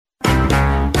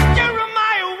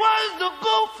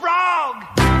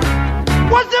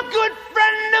was a good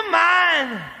friend of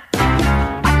mine.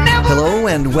 Hello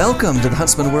and welcome to the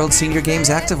Huntsman World Senior Games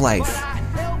Active Life.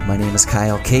 My name is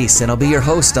Kyle Case, and I'll be your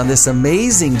host on this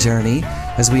amazing journey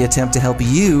as we attempt to help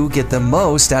you get the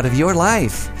most out of your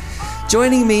life.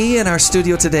 Joining me in our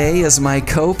studio today is my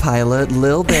co-pilot,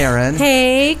 Lil Barron.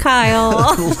 Hey,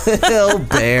 Kyle. Lil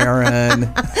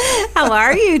Barron. How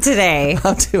are you today?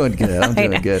 I'm doing good. I'm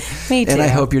doing good. Me too. And I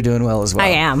hope you're doing well as well. I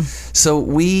am. So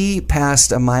we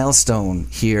passed a milestone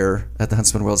here at the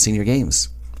Huntsman World Senior Games.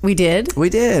 We did?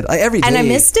 We did. Every day. And I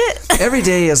missed it? Every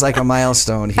day is like a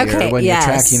milestone here when you're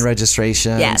tracking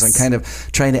registrations and kind of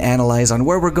trying to analyze on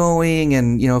where we're going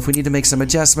and, you know, if we need to make some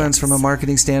adjustments from a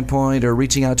marketing standpoint or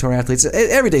reaching out to our athletes.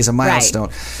 Every day is a milestone.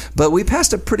 Right. But we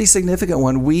passed a pretty significant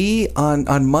one. We,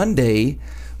 on Monday,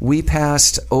 we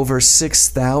passed over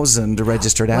 6,000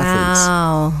 registered athletes.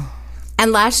 Wow.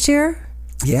 And last year?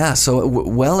 Yeah, so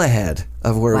well ahead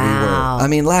of where we were. I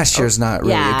mean, last year's not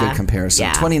really a good comparison.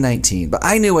 2019, but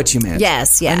I knew what you meant.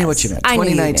 Yes. I knew what you meant.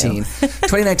 2019.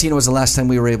 2019 was the last time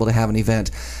we were able to have an event.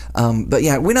 But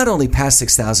yeah, we not only passed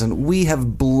 6,000, we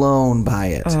have blown by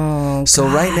it. Oh, so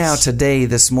right now, today,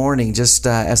 this morning, just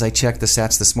as I checked the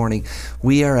stats this morning,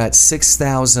 we are at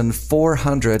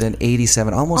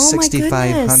 6,487, almost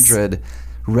 6,500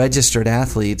 registered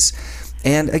athletes.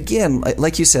 And again,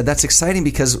 like you said, that's exciting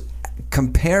because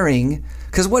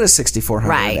because what does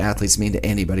 6,400 athletes mean to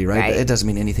anybody, right? It doesn't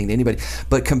mean anything to anybody.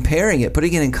 But comparing it,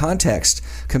 putting it in context,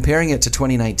 comparing it to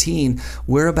 2019,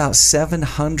 we're about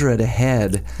 700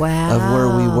 ahead of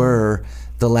where we were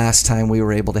the last time we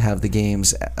were able to have the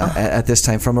games at this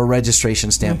time from a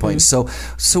registration standpoint.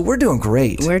 Mm-hmm. So we're doing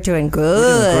great. We're doing good.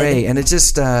 We're doing great. And it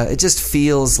just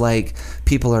feels like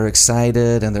people are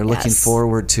excited and they're looking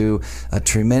forward to a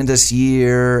tremendous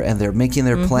year and they're making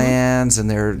their plans and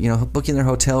they're, you know, booking their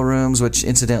hotel rooms, which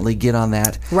incidentally, get on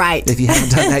that. Right. If you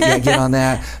haven't done that yet, get on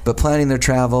that. But planning their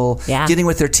travel, getting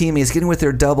with their teammates, getting with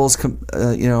their doubles,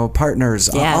 partners,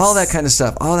 all that kind of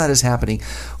stuff. All that is happening.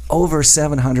 Over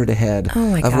 700 ahead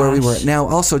of where we were. Now,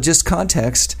 also, just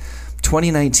context,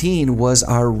 2019 was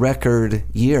our record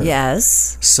year.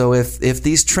 Yes. So if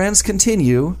these trends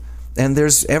continue, and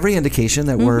there's every indication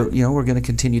that we're going to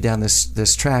continue down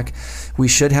this track, we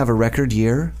should have a record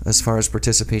year as far as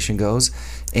participation goes,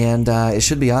 and it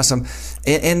should be awesome.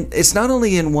 And it's not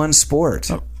only in one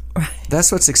sport.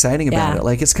 That's what's exciting about it.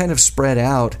 Like, it's kind of spread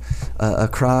out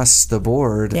across the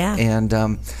board. Yeah. And,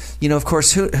 of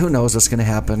course, who knows what's going to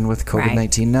happen with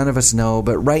COVID-19? None of us know.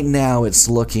 But right now, it's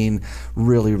looking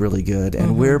really, really good.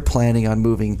 And we're planning on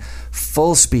moving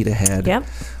full speed ahead. Yep.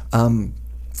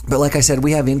 But like I said,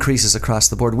 we have increases across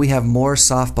the board. We have more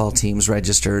softball teams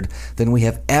registered than we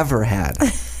have ever had.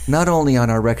 Not only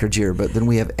on our record year, but than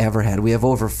we have ever had. We have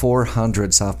over 400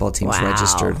 softball teams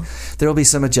registered. There will be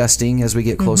some adjusting as we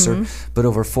get closer, but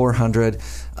over 400.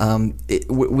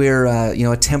 We're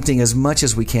attempting as much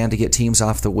as we can to get teams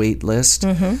off the wait list.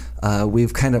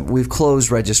 We've closed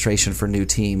registration for new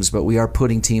teams, but we are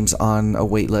putting teams on a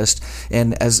wait list.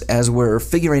 And as we're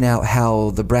figuring out how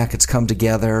the brackets come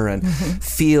together and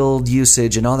field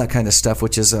usage and all that kind of stuff,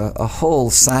 which is a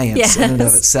whole science in and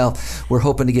of itself, we're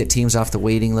hoping to get teams off the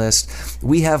waiting list.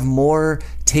 We have more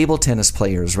table tennis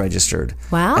players registered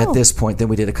at this point than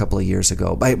we did a couple of years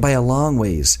ago, by a long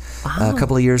ways. A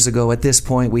couple of years ago at this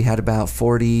point, we had about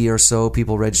 40 or so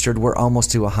people registered. We're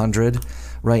almost to 100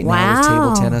 right now with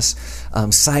table tennis.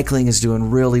 Cycling is doing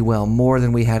really well, more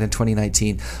than we had in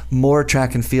 2019. More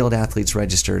track and field athletes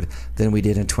registered than we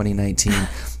did in 2019.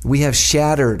 We have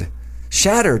shattered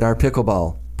our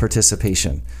pickleball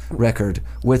participation record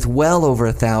with well over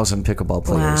 1,000 pickleball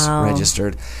players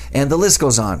registered, and the list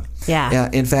goes on.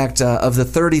 In fact, of the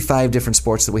 35 different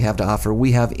sports that we have to offer,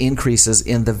 we have increases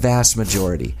in the vast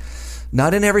majority.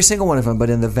 Not in every single one of them, but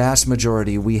in the vast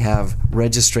majority, we have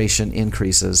registration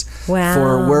increases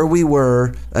for where we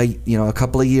were, a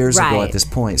couple of years ago at this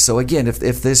point. So again, if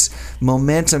this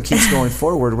momentum keeps going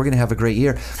forward, we're going to have a great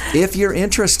year. If you're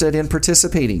interested in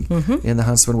participating in the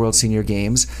Huntsman World Senior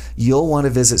Games, you'll want to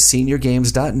visit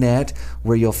seniorgames.net,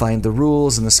 where you'll find the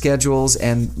rules and the schedules,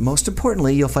 and most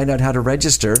importantly, you'll find out how to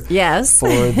register for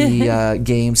the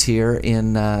games here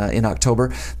in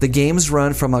October. The games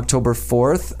run from October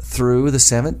 4th through the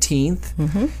 17th,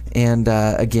 and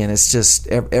again, it's just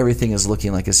everything is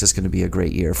looking like it's just going to be a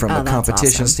great year from a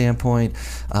competition standpoint.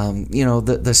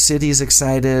 The city's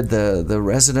excited, the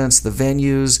residents, the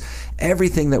venues,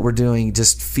 everything that we're doing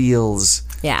just feels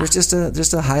there's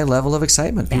just a high level of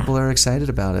excitement. People are excited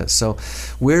about it, so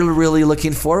we're really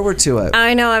looking forward to it.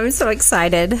 I know, I'm so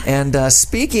excited. And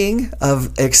speaking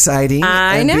of exciting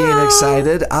being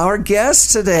excited, our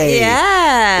guest today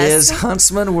is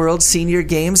Huntsman World Senior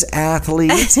Games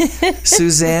athlete,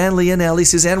 Suzanne Leonelli.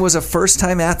 Suzanne was a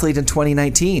first-time athlete in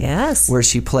 2019. Yes. Where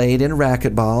she played in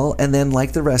racquetball, and then,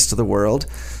 like the rest of the world,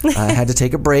 had to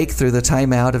take a break through the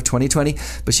timeout of 2020.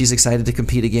 But she's excited to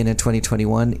compete again in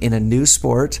 2021 in a new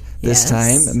sport this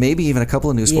time, maybe even a couple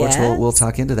of new sports. Yes. We'll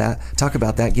talk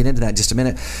about that, get into that in just a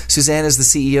minute. Suzanne is the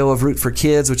CEO of Root for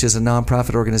Kids, which is a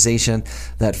nonprofit organization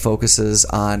that focuses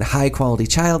on high-quality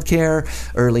childcare,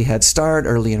 early Head Start,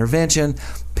 early intervention,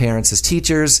 parents as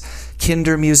teachers,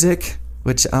 kinder music,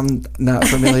 which I'm not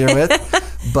familiar with,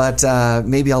 but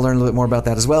maybe I'll learn a little bit more about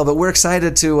that as well. But we're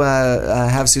excited to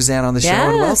have Suzanne on the show,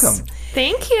 and welcome.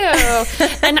 Thank you.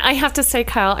 And I have to say,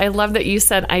 Kyle, I love that you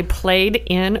said I played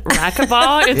in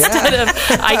racquetball instead of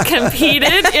I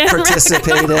competed in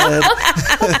participated.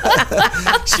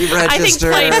 She registered. I think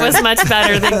played was much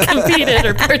better than competed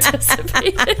or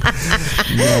participated.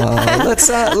 No,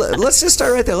 let's just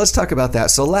start right there. Let's talk about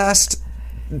that. So last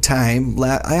time,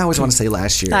 I always want to say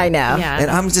last year. I know. Yeah.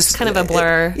 And I'm just kind of a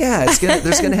blur. there's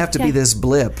going to have to be this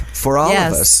blip for all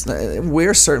of us.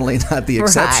 We're certainly not the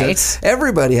exception. Right.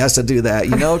 Everybody has to do that.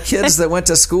 Kids that went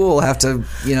to school have to,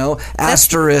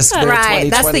 asterisk their 2020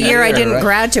 That's the year I didn't right?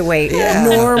 graduate. Yeah,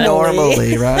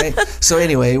 normally, right? So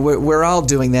anyway, we're all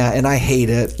doing that, and I hate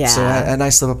it. Yeah. So I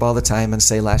slip up all the time and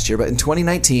say last year. But in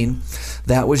 2019,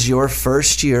 that was your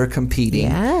first year competing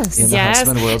in the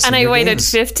Huntsman World and Senior I waited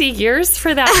Games. 50 years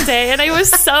for that day, and I was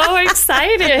so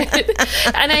excited.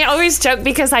 And I always joke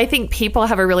because I think people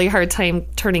have a really hard time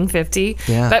turning 50.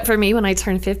 Yeah. But for me, when I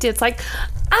turn 50, it's like,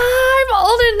 I'm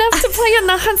old enough to play in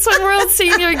the Huntsman World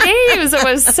Senior Games. It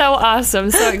was so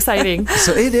awesome, so exciting.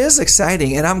 So it is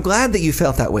exciting, and I'm glad that you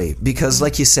felt that way because,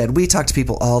 like you said, we talk to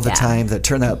people all the time that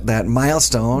turn out that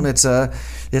milestone. It's a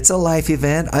life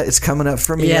event. It's coming up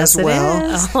for me as well.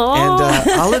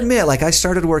 And I'll admit, like, I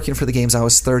started working for the games. I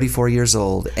was 34 years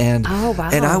old, and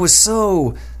and I was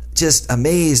so just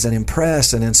amazed and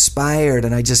impressed and inspired,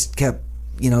 and I just kept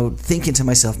thinking to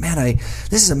myself, man,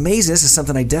 this is amazing. This is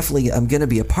something I definitely am going to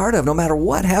be a part of. No matter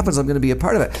what happens, I'm going to be a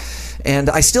part of it. And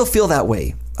I still feel that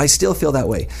way.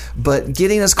 But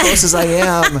getting as close as I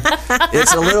am,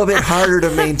 it's a little bit harder to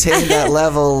maintain that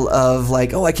level of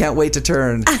like, I can't wait to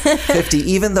turn 50,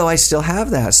 even though I still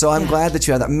have that. So I'm glad that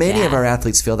you have that. Many of our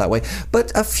athletes feel that way.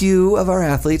 But a few of our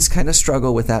athletes kind of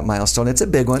struggle with that milestone. It's a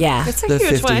big one. Yeah. It's a the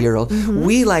huge 50-year-old. one.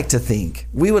 We would like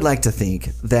to think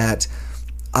that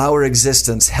our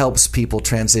existence helps people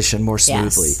transition more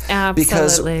smoothly. Absolutely.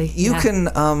 Because you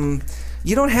can,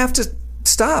 you don't have to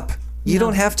stop. You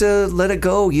don't have to let it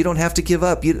go. You don't have to give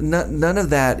up. None of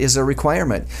that is a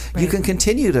requirement. Right. You can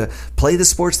continue to play the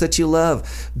sports that you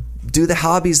love, do the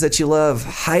hobbies that you love,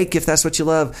 hike if that's what you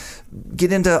love,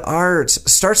 get into art,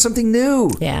 start something new.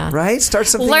 Yeah. Right? Start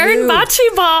something new. Learn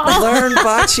bocce ball. Learn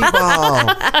bocce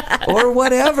ball. or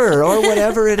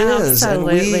whatever it is.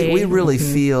 Absolutely. And we really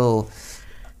feel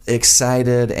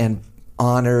excited and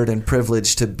honored and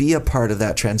privileged to be a part of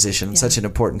that transition, such an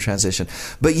important transition.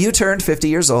 But you turned 50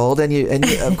 years old, and you,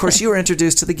 of course, you were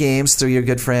introduced to the games through your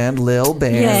good friend Lil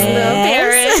Barron.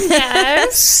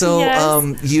 Yes.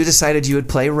 So you decided you would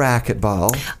play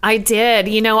racquetball. I did.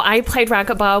 I played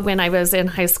racquetball when I was in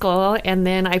high school, and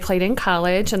then I played in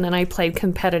college, and then I played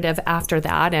competitive after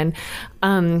that, and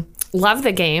love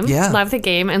the game. Love the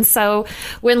game. And so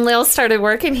when Lil started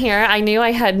working here, I knew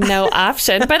I had no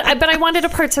option, but I wanted to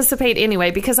participate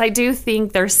anyway, because I do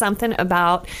think there's something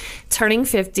about turning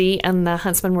 50 and the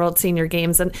Huntsman World Senior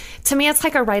Games. And to me, it's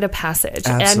like a rite of passage.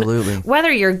 Absolutely. And whether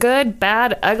you're good,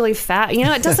 bad, ugly, fat,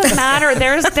 it doesn't matter.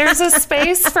 There's a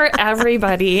space for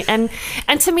everybody. And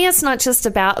to me, it's not just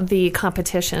about the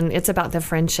competition. It's about the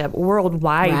friendship,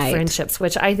 worldwide friendships,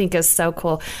 which I think is so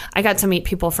cool. I got to meet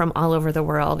people from all over the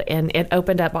world, and it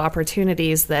opened up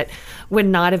opportunities that would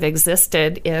not have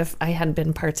existed if I hadn't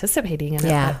been participating in it.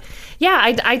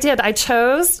 But I did. I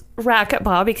chose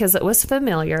racquetball because it was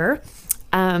familiar.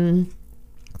 And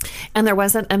there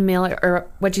wasn't a million, or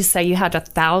what'd you say? You had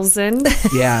 1,000?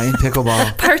 Yeah, in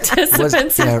pickleball.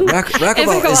 Participants.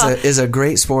 Racquetball is a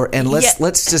great sport, and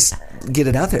let's just get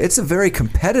it out there. It's a very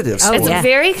competitive sport. It's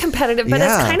very competitive, but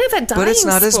it's kind of a dying but it's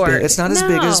not sport. as big. It's not as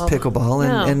big as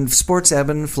pickleball, and sports ebb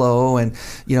and flow, and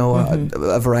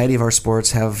a variety of our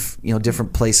sports have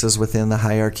different places within the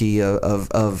hierarchy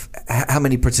of how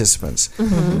many participants.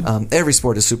 Every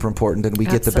sport is super important, and we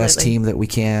get the best team that we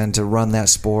can to run that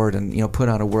sport and put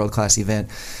on a world-class event.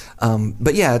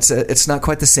 But yeah, it's not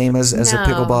quite the same as a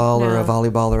pickleball or a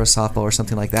volleyball or a softball or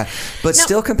something like that, but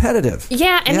still competitive.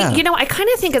 Yeah, and I kind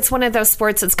of think it's one of those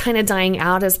sports that's kind of dying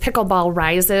out as pickleball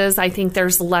rises. I think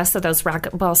there's less of those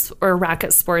racquetball or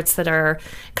racket sports that are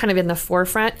kind of in the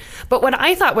forefront. But what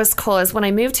I thought was cool is when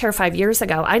I moved here 5 years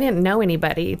ago, I didn't know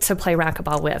anybody to play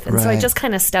racquetball with, and so I just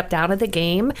kind of stepped out of the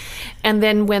game. And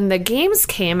then when the games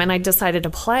came and I decided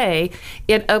to play,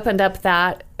 it opened up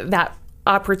that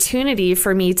opportunity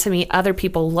for me to meet other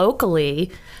people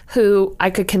locally who I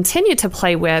could continue to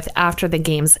play with after the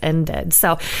games ended.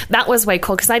 So that was way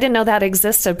cool because I didn't know that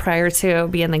existed prior to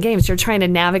being in the games. You're trying to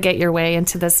navigate your way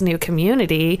into this new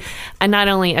community, and not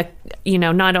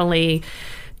only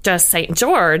just St.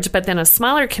 George, but then a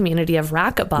smaller community of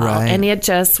racquetball. Right. And it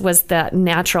just was the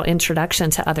natural introduction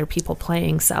to other people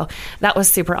playing. So that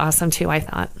was super awesome too, I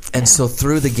thought. And so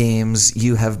through the games,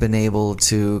 you have been able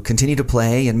to continue to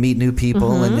play and meet new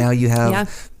people. And now you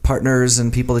have partners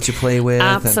and people that you play with.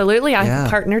 Absolutely. I have a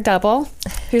partner double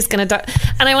who's going to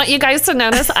and I want you guys to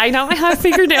notice I don't have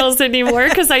fingernails anymore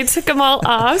because I took them all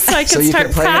off so I could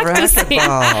start practicing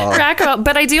racquetball.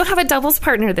 But I do have a doubles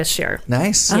partner this year.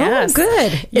 Nice. Yes. Oh,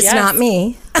 good. It's not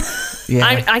me. Yeah.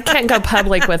 I can't go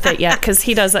public with it yet because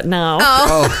he doesn't know.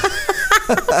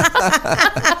 But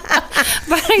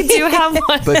I do have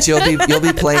one. But you'll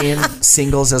be playing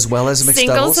singles as well as mixed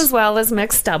doubles? Singles as well as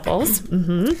mixed doubles.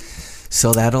 Mm-hmm.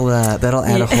 So that'll add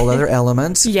a whole other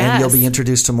element, and you'll be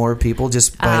introduced to more people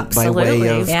just by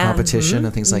way of competition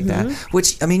and things like that.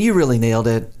 Which, I mean, you really nailed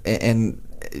it, and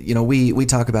we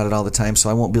talk about it all the time, so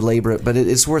I won't belabor it, but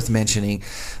it's worth mentioning.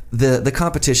 The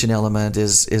competition element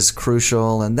is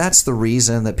crucial, and that's the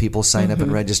reason that people sign up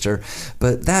and register.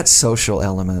 But that social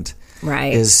element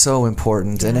is so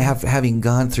important, and having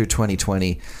gone through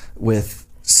 2020 with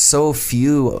so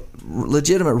few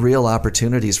legitimate real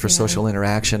opportunities for social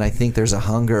interaction, I think there's a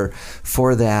hunger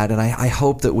for that, and I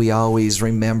hope that we always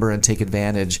remember and take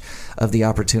advantage of the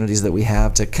opportunities that we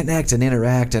have to connect and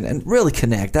interact and really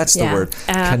connect. That's the word.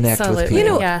 Connect with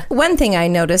people. One thing I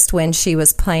noticed when she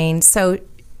was playing, so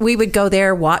we would go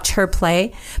there, watch her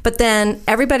play, but then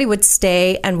everybody would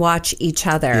stay and watch each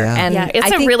other. And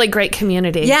it's a really great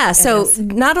community. Yeah, so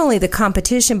not only the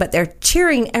competition, but they're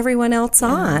cheering everyone else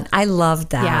on. I love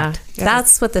that. Yeah.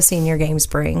 That's what the Senior Games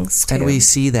brings, too. And we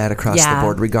see that across the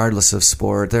board, regardless of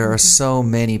sport. There are so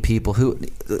many people who,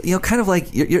 kind of like,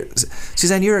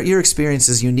 Suzanne, your experience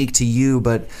is unique to you,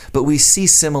 but we see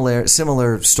similar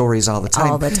stories all the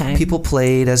time. All the time. People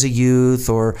played as a youth,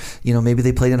 or, maybe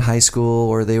they played in high school,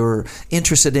 or they were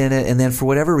interested in it, and then for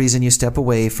whatever reason you step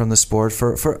away from the sport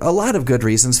for a lot of good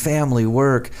reasons, family,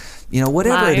 work,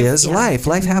 whatever it is, life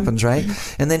happens, right?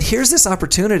 And then here's this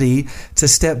opportunity to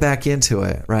step back into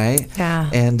it, right? Yeah.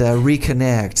 And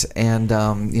reconnect,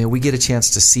 and we get a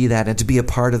chance to see that and to be a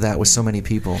part of that with so many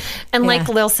people. And like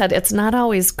Lil said, it's not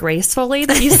always gracefully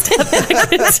that you step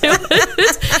back into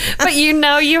it, but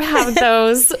you have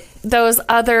those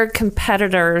other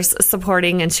competitors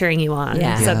supporting and cheering you on.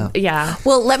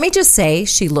 Well, let me just say,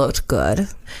 she looked good.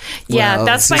 Yeah, well,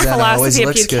 that's Susanna my philosophy.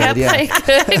 If you can't play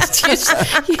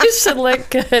good, you should look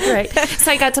good, right? So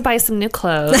I got to buy some new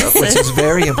clothes, which is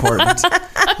very important.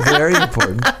 Very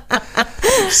important.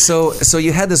 So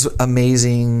you had this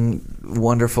amazing,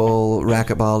 wonderful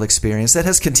racquetball experience that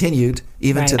has continued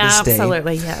even to this day.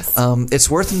 Absolutely, yes. It's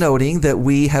worth noting that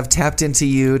we have tapped into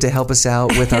you to help us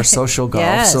out with our social golf.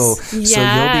 Yes. So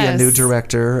you'll be a new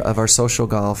director of our social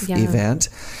golf event.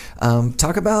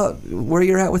 Talk about where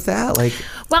you're at with that.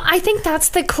 Well, I think that's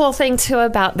the cool thing too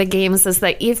about the games is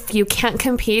that if you can't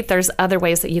compete, there's other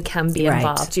ways that you can be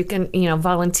involved. You can,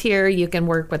 volunteer. You can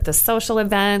work with the social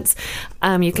events.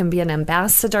 You can be an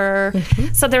ambassador.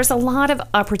 So there's a lot of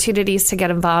opportunities to get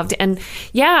involved. And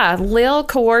Lil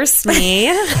coerced me.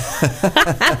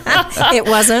 It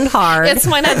wasn't hard. It's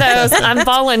one of those I'm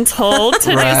voluntold to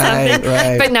do something.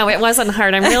 Right. But no, it wasn't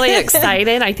hard. I'm really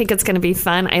excited. I think it's going to be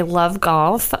fun. I love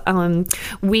golf.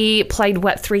 We played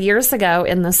 3 years ago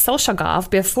in the social golf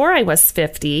before I was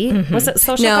 50. Was it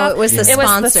social golf? No, it was the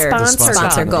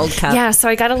sponsor Gold Cup. Yeah, so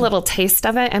I got a little taste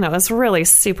of it and it was really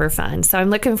super fun. So I'm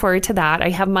looking forward to that. I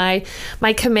have my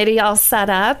committee all set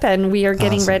up and we are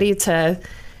getting ready to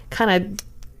kind of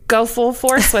go full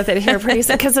force with it here pretty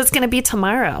soon because it's going to be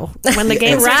tomorrow. When the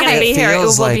games are going to be here, it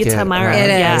will be tomorrow. Right? It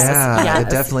is. Yeah, it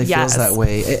definitely feels that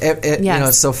way.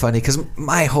 It's so funny because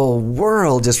my whole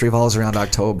world just revolves around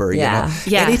October. Yeah.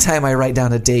 Anytime I write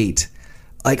down a date,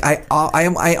 like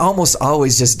I almost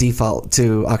always just default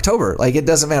to October. Like it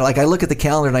doesn't matter. Like I look at the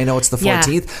calendar and I know it's the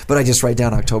 14th, but I just write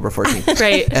down October 14th.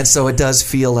 Right. And so it does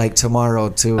feel like tomorrow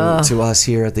to us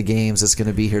here at the games. It's going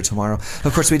to be here tomorrow.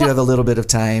 Of course, we do have a little bit of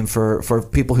time for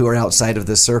people who are outside of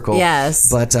this circle. Yes.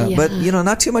 But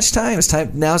not too much time. It's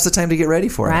time. Now's the time to get ready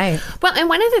for it. Right. Well, and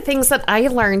one of the things that I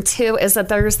learned too is that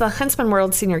there's the Huntsman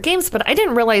World Senior Games, but I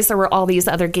didn't realize there were all these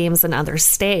other games in other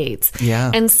states.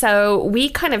 Yeah. And so we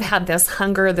kind of had this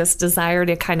hunger, this desire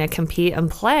to kind of compete and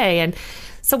play. And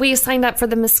so we signed up for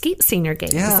the Mesquite Senior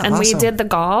Games, and we did the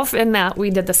golf, and that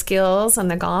we did the skills and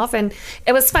the golf, and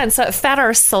it was fun. So it fed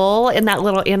our soul in that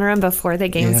little interim before the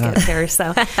games get there.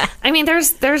 So, I mean,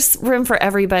 there's room for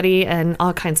everybody and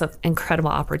all kinds of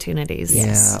incredible opportunities.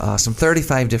 Yeah, awesome.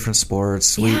 35 different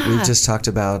sports. We just talked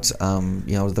about the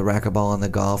racquetball and the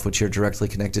golf, which you're directly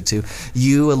connected to.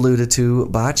 You alluded to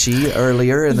bocce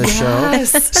earlier in the show.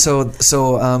 So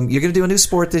you're going to do a new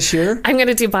sport this year. I'm going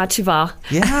to do bocce ball.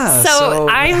 Yeah. So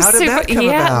I'm how did super. that come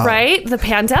about? Right. The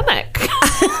pandemic.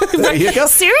 There you go.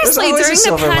 Seriously, during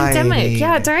the pandemic. lining.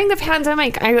 Yeah, during the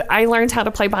pandemic, I learned how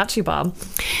to play bocce ball,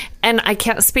 and I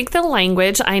can't speak the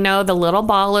language. I know the little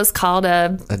ball is called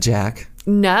a jack.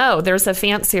 No, there's a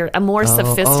fancier, a more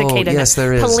sophisticated. Yes,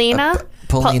 there is. Polina.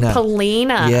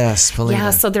 Polina. Yes, Polina. Yeah,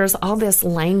 so there's all this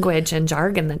language and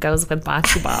jargon that goes with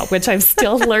bocce ball, which I'm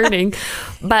still learning.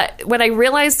 But what I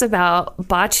realized about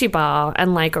bocce ball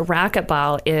and like a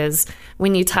racquetball is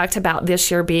when you talked about this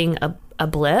year being a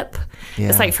blip. Yeah.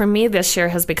 It's like for me, this year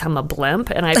has become a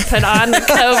blimp, and I put on the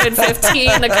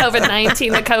COVID-15, the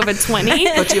COVID-19, the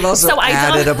COVID-20. But you've also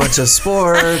added a bunch of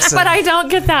sports. But I don't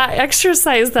get that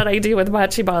exercise that I do with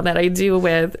bocce ball that I do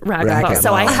with racquetball.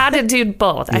 So I had to do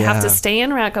both. I have to stay in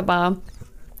racquetball,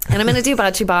 and I'm going to do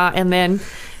bocce ball, and then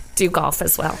do golf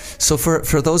as well. So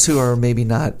for those who are maybe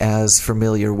not as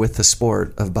familiar with the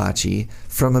sport of bocce,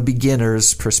 from a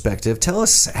beginner's perspective, tell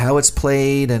us how it's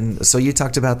played. And so you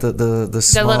talked about the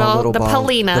small little ball.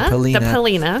 Polina. The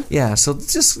Polina. Yeah, so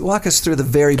just walk us through the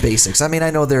very basics. I mean, I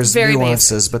know there's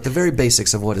nuances, but the very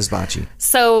basics of what is bocce.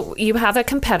 So you have a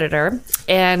competitor,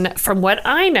 and from what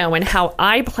I know and how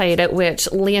I played it, which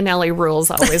Leonelli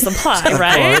rules always apply,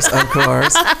 right? Of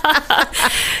course.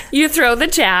 You throw the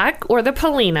jack or the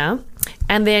Polina,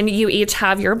 and then you each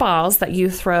have your balls that you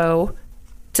throw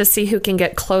to see who can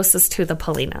get closest to the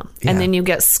Polina. And then you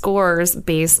get scores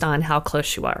based on how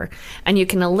close you are. And you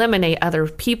can eliminate other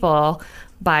people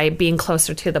by being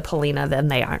closer to the Polina than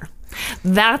they are.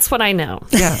 That's what I know.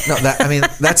 Yeah, no,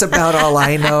 that's about all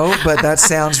I know, but that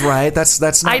sounds right. That's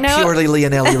not purely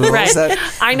Leonelli rules. Right.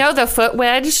 I know the foot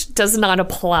wedge does not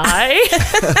apply to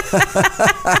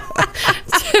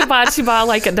bocce ball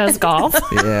like it does golf.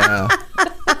 Yeah.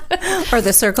 Or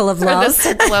the circle of love. Or the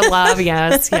circle of love,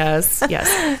 yes.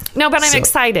 No, but I'm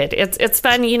excited. It's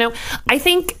fun. I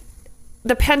think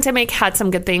the pandemic had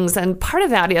some good things, and part of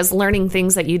that is learning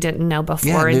things that you didn't know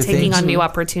before and taking on new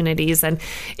opportunities. And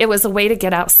it was a way to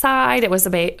get outside. It was a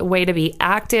way to be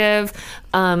active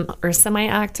or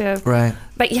semi-active. Right.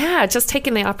 But yeah, just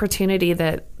taking the opportunity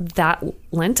that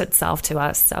lent itself to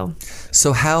us.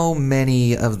 So how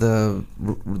many of the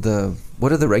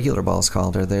what are the regular balls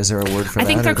called? Is there a word for that? I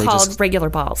think they're called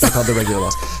regular balls. They're called the regular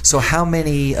balls. So how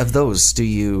many of those do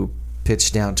you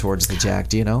pitch down towards the jack?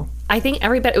 Do you know? I think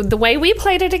everybody, the way we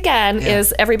played it again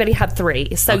is everybody had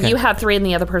 3. So you had 3 and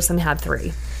the other person had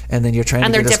 3. And then you're trying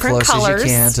to get as close as you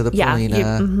can to the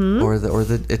Polina, or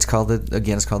it's called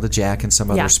the jack in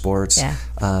some other sports. Yeah.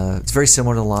 It's very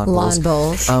similar to lawn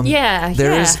bowls.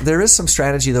 There is some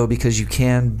strategy though, because you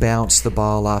can bounce the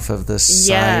ball off of the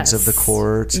sides of the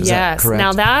court. Is that correct?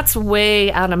 Now that's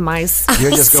way out of my.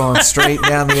 You're just going straight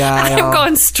down the aisle. I'm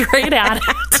going straight at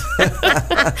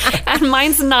it, and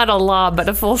mine's not a lob, but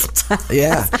a full stop.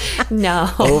 Yeah.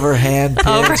 No. Overhand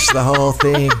pitch, the whole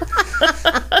thing.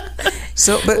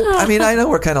 So, but I mean, I know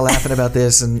we're kind of laughing about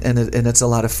this, and it's a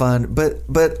lot of fun.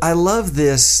 But I love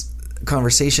this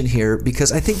conversation here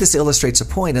because I think this illustrates a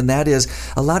point, and that is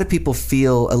a lot of people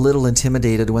feel a little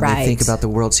intimidated when they think about the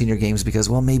World Senior Games because,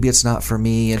 well, maybe it's not for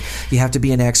me, and you have to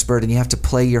be an expert, and you have to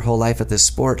play your whole life at this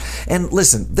sport. And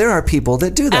listen, there are people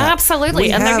that do that.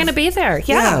 Absolutely, and they're going to be there.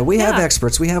 Yeah, we have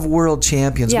experts. We have world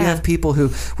champions. We have people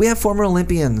we have former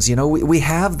Olympians. We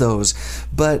have those.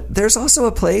 But there's also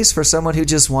a place for someone who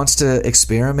just wants to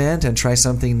experiment and try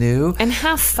something new. And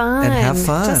have fun.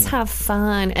 Just have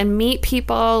fun and meet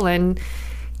people and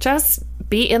just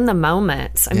be in the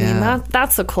moment. I mean,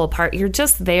 that's the cool part. You're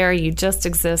just there, you just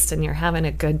exist, and you're having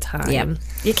a good time. Yep.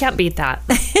 You can't beat that.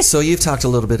 So you've talked a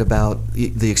little bit about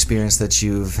the experience that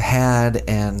you've had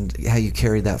and how you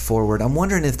carried that forward. I'm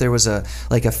wondering if there was a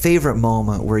favorite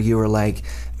moment where you were like,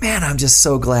 man, I'm just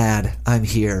so glad I'm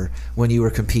here when you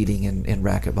were competing in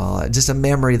racquetball. Just a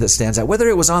memory that stands out, whether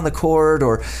it was on the court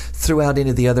or throughout any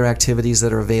of the other activities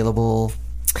that are available.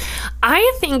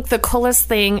 I think the coolest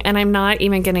thing, and I'm not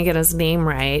even going to get his name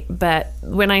right, but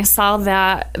when I saw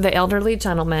that the elderly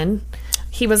gentleman,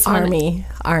 he was Army.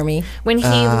 When he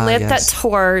lit yes. that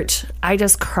torch, I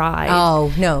just cried.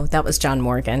 Oh, no, that was John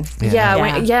Morgan. Yeah,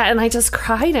 and I just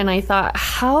cried, and I thought,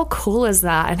 how cool is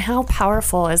that, and how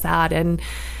powerful is that? And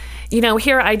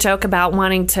here I joke about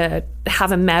wanting to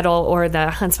have a medal or the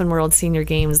Huntsman World Senior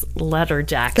Games letter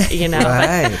jacket,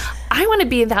 Right. But I want to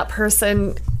be that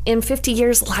person in 50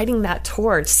 years lighting that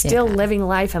torch, still living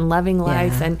life and loving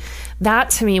life. Yeah. And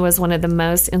that to me was one of the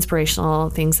most inspirational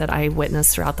things that I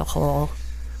witnessed throughout the whole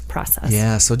process.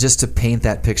 Yeah, so just to paint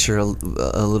that picture a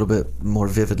little bit more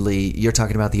vividly, you're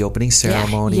talking about the opening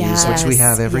ceremonies, Yes. which we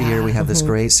have every year. We have this Mm-hmm.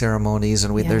 great ceremonies,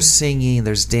 and there's singing,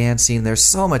 there's dancing, there's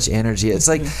so much energy. It's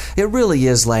like, it really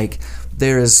is like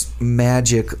there is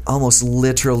magic almost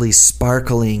literally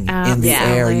sparkling in the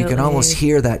air. You can almost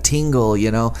hear that tingle,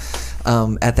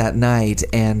 at that night,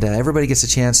 and everybody gets a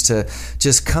chance to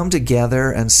just come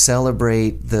together and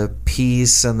celebrate the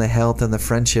peace and the health and the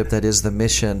friendship that is the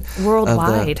mission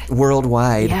Worldwide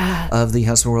of the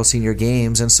Huntsman World Senior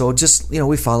Games. And so just,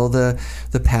 we follow the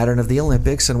pattern of the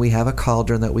Olympics, and we have a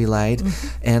cauldron that we light.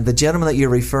 And the gentleman that you're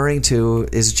referring to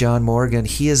is John Morgan.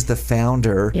 He is the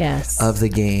founder of the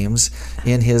games.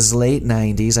 In his late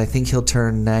 90s, I think he'll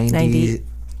turn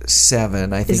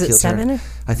 97. I think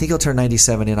he'll turn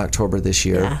 97 in October this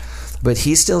year. Yeah. But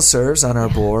he still serves on our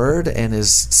board and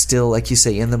is still, like you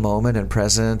say, in the moment and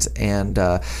present. And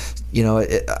I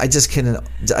just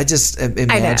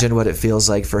imagine what it feels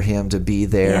like for him to be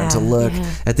there and to look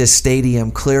at this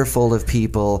stadium clear full of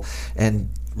people and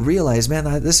realize, man,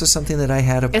 this is something that I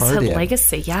had a part in. It's a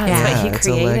legacy. It's what he created. It's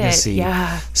a legacy.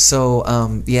 Yeah. So,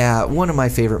 one of my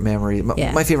favorite memories,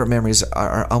 my favorite memories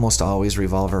are almost always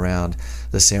revolve around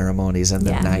the ceremonies and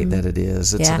the night that it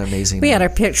is. It's an amazing We night. had our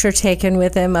picture taken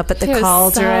with him up at the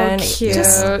cauldron. So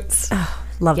cute.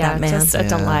 Love that man. Just a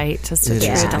delight. Just a It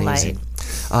is true amazing. delight.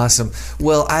 Awesome.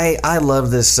 Well, I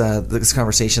love this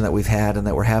conversation that we've had and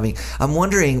that we're having. I'm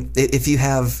wondering if you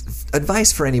have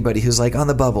advice for anybody who's like on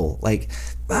the bubble, like,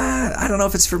 I don't know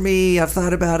if it's for me. I've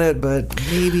thought about it, but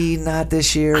maybe not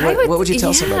this year. What would you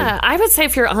tell somebody? I would say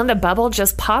if you're on the bubble,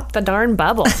 just pop the darn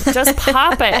bubble. Just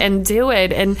pop it and do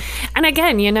it. And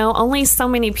again, only so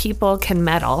many people can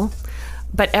medal.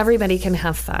 But everybody can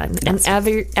have fun, and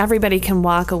everybody can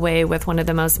walk away with one of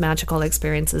the most magical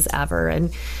experiences ever.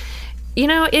 And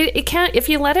it can't. If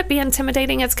you let it be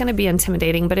intimidating, it's going to be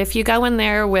intimidating. But if you go in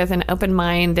there with an open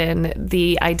mind and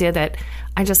the idea that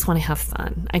I just want to have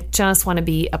fun, I just want to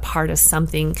be a part of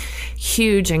something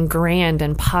huge and grand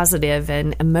and positive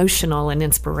and emotional and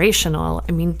inspirational.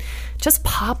 I mean, just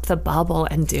pop the bubble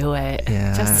and do it.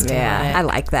 Yeah. Just do it. I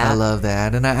like that. I love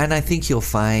that, and I think you'll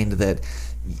find that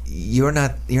you're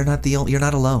not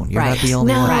alone. You're not the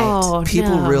only one. Right.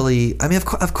 People No. really. I mean,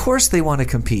 of course they want to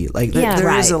compete. Like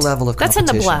there is a level of That's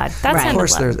competition. in the blood. That's in of the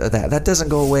course, blood. there's that doesn't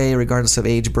go away regardless of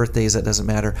age, birthdays. That doesn't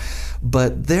matter.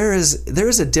 But there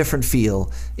is a different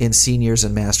feel in seniors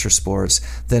and master sports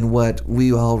than what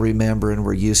we all remember and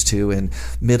were used to in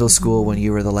middle school when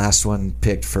you were the last one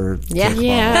picked for kickball.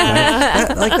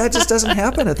 Yeah. Right? That just doesn't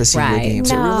happen at the senior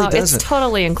games. No, it really doesn't. it's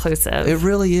totally inclusive. It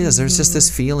really is. There's just this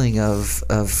feeling of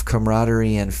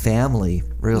camaraderie and family,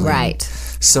 really. Right.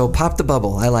 So pop the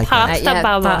bubble. I like Pop that. the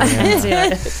bubble and do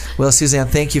it. Well, Suzanne,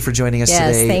 thank you for joining us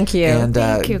Yes, today. thank you. And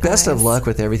Thank you, best of guys. luck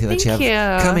with everything that Thank you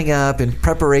have you. coming up in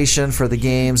preparation for the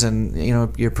games and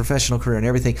your professional career and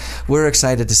everything. We're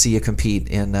excited to see you compete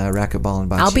in racquetball and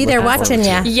bocce. I'll be there Looking watching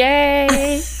forward to you.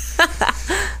 Yay.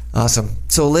 Awesome.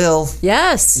 So, Lil,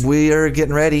 Yes, we are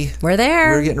getting ready. we're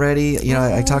there. We're getting ready.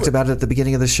 I talked about it at the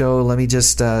beginning of the show. Let me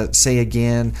just say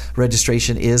again,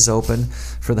 registration is open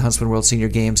for the Huntsman World Senior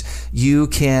Games. You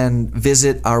can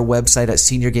visit our website at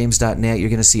seniorgames.net. You're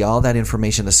going to see all that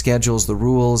information, the schedules, the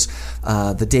rules,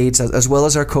 the dates, as well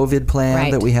as our COVID plan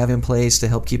Right. that we have in place to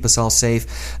help keep us all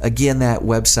safe. Again, that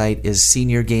website is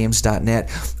seniorgames.net.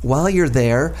 While you're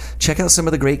there, check out some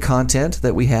of the great content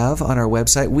that we have on our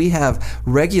website. We have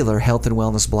regular health and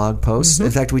wellness blog posts.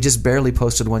 In fact, we just barely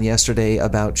posted one yesterday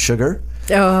about sugar.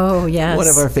 Oh, yes. One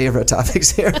of our favorite topics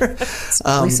here.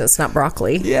 At least it's not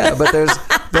broccoli. Yeah, but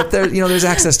But there's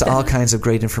access to all kinds of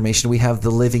great information. We have the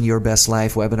Living Your Best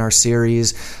Life webinar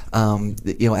series,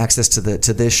 access to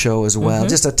this show as well.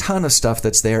 Just a ton of stuff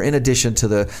that's there in addition to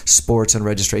the sports and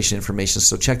registration information.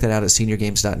 So check that out at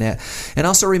seniorgames.net. And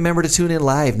also remember to tune in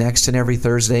live next and every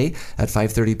Thursday at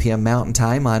 5:30 p.m. Mountain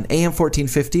Time on AM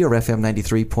 1450 or FM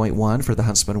 93.1 for the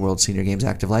Huntsman World Senior Games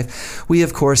Active Life. We,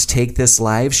 of course, take this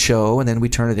live show and then we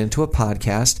turn it into a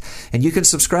podcast. And you can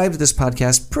subscribe to this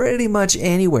podcast pretty much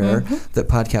anywhere that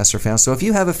podcasts are found. So if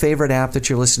you have a favorite app that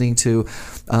you're listening to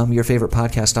your favorite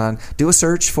podcast on, do a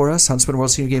search for us, Huntsman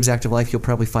World Senior Games Active Life. You'll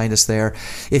probably find us there.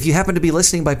 If you happen to be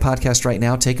listening by podcast right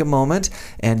now, take a moment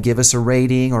and give us a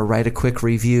rating or write a quick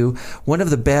review. One of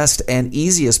the best and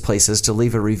easiest places to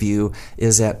leave a review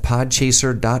is at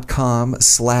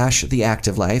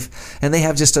podchaser.com/theactivelife. And they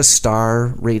have just a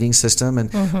star rating system,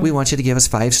 and we want you to give us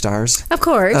 5 stars. Of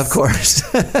course. Of course.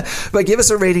 But give us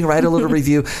a rating, write a little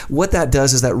review. What that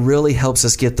does is that really helps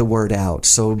us get the word out.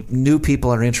 So new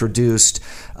people are introduced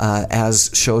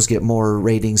as shows get more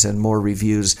ratings and more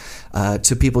reviews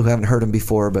to people who haven't heard them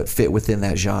before but fit within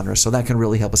that genre. So that can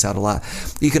really help us out a lot.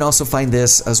 You can also find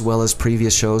this as well as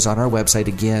previous shows on our website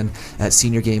again at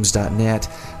seniorgames.net.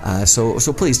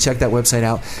 So please check that website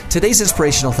out. Today's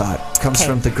inspirational thought comes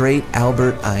from the great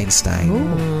Albert Einstein.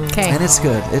 Ooh, okay. And it's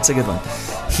good. It's a good one.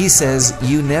 He says,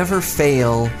 "You never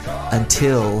fail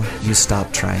until you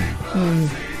stop trying."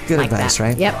 Good advice,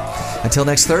 right? Yep. Until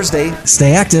next Thursday,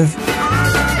 stay active.